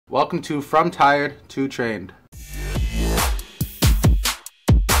Welcome to From Tired to Trained.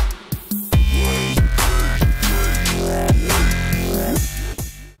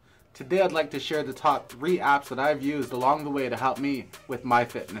 Today I'd like to share the top 3 apps that I've used along the way to help me with my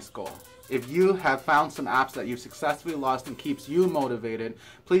fitness goal. If you have found some apps that you've successfully lost and keeps you motivated,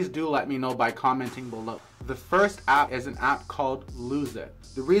 please do let me know by commenting below. The first app is an app called Loseit.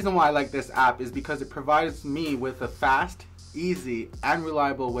 The reason why I like this app is because it provides me with a fast, easy, and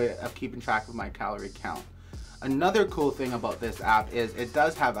reliable way of keeping track of my calorie count. Another cool thing about this app is it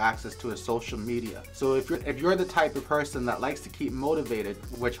does have access to a social media. So if you're the type of person that likes to keep motivated,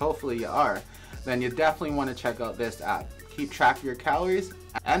 which hopefully you are, then you definitely want to check out this app. Keep track of your calories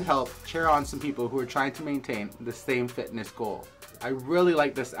and help cheer on some people who are trying to maintain the same fitness goal. I really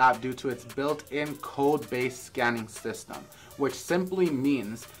like this app due to its built-in code-based scanning system, which simply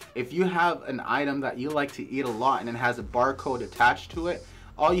means if you have an item that you like to eat a lot and it has a barcode attached to it,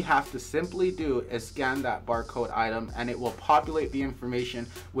 all you have to simply do is scan that barcode item and it will populate the information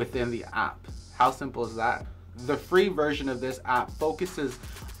within the app. How simple is that? The free version of this app focuses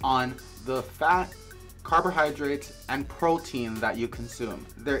on the fat, carbohydrates, and protein that you consume.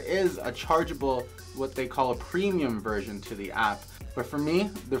 There is a chargeable, what they call a premium version to the app, but for me,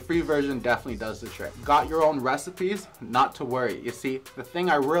 the free version definitely does the trick. Got your own recipes? Not to worry. You see, the thing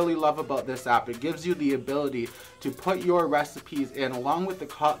I really love about this app, it gives you the ability to put your recipes in along with the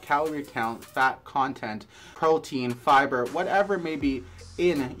calorie count, fat content, protein, fiber, whatever may be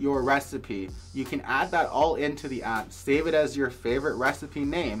in your recipe. You can add that all into the app, save it as your favorite recipe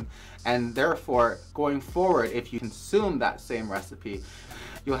name, and therefore going forward, if you consume that same recipe,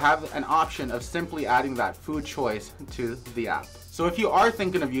 you'll have an option of simply adding that food choice to the app. So if you are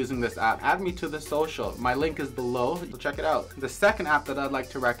thinking of using this app, add me to the social. My link is below, so check it out. The second app that I'd like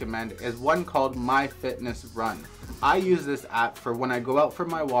to recommend is one called MapMyRun. I use this app for when I go out for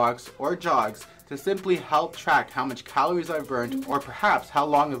my walks or jogs to simply help track how much calories I've burned or perhaps how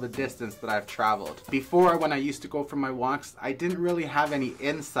long of a distance that I've traveled. Before, when I used to go for my walks, I didn't really have any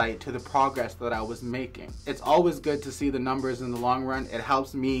insight to the progress that I was making. It's always good to see the numbers in the long run. It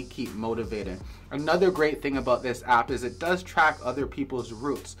helps me keep motivated. Another great thing about this app is it does track other people's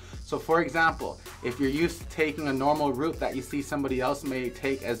routes. So for example, if you're used to taking a normal route that you see somebody else may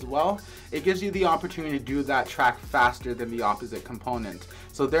take as well, it gives you the opportunity to do that track faster than the opposite component.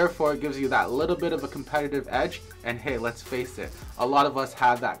 So therefore it gives you that little bit of a competitive edge, and hey, let's face it, a lot of us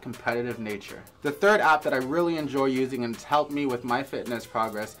have that competitive nature. The third app that I really enjoy using and it's helped me with my fitness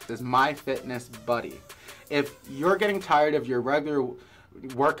progress is MyFitnessBuddy. If you're getting tired of your regular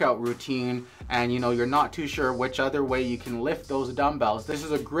workout routine and you're not too sure which other way you can lift those dumbbells, this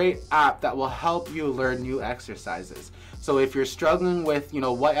is a great app that will help you learn new exercises. So if you're struggling with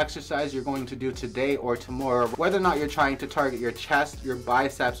what exercise you're going to do today or tomorrow, whether or not you're trying to target your chest, your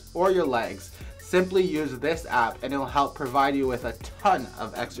biceps, or your legs, simply use this app and it'll help provide you with a ton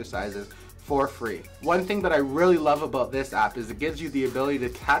of exercises for free. One thing that I really love about this app is it gives you the ability to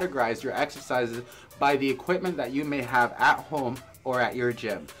categorize your exercises by the equipment that you may have at home or at your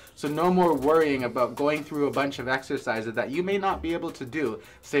gym. So no more worrying about going through a bunch of exercises that you may not be able to do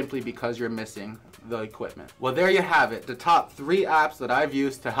simply because you're missing the equipment. Well, there you have it, the top 3 apps that I've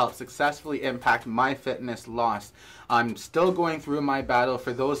used to help successfully impact my fitness loss. I'm still going through my battle.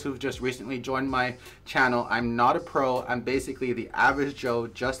 For those who've just recently joined my channel, I'm not a pro. I'm basically the average Joe,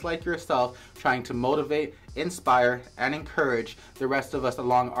 just like yourself, trying to motivate, inspire, and encourage the rest of us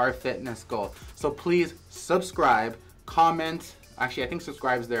along our fitness goal. So please subscribe, comment. Actually, I think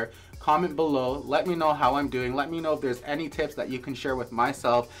subscribe's there. Comment below. Let me know how I'm doing. Let me know if there's any tips that you can share with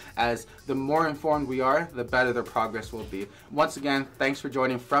myself, as the more informed we are, the better the progress will be. Once again, thanks for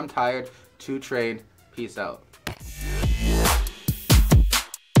joining From Tired to Trained. Peace out.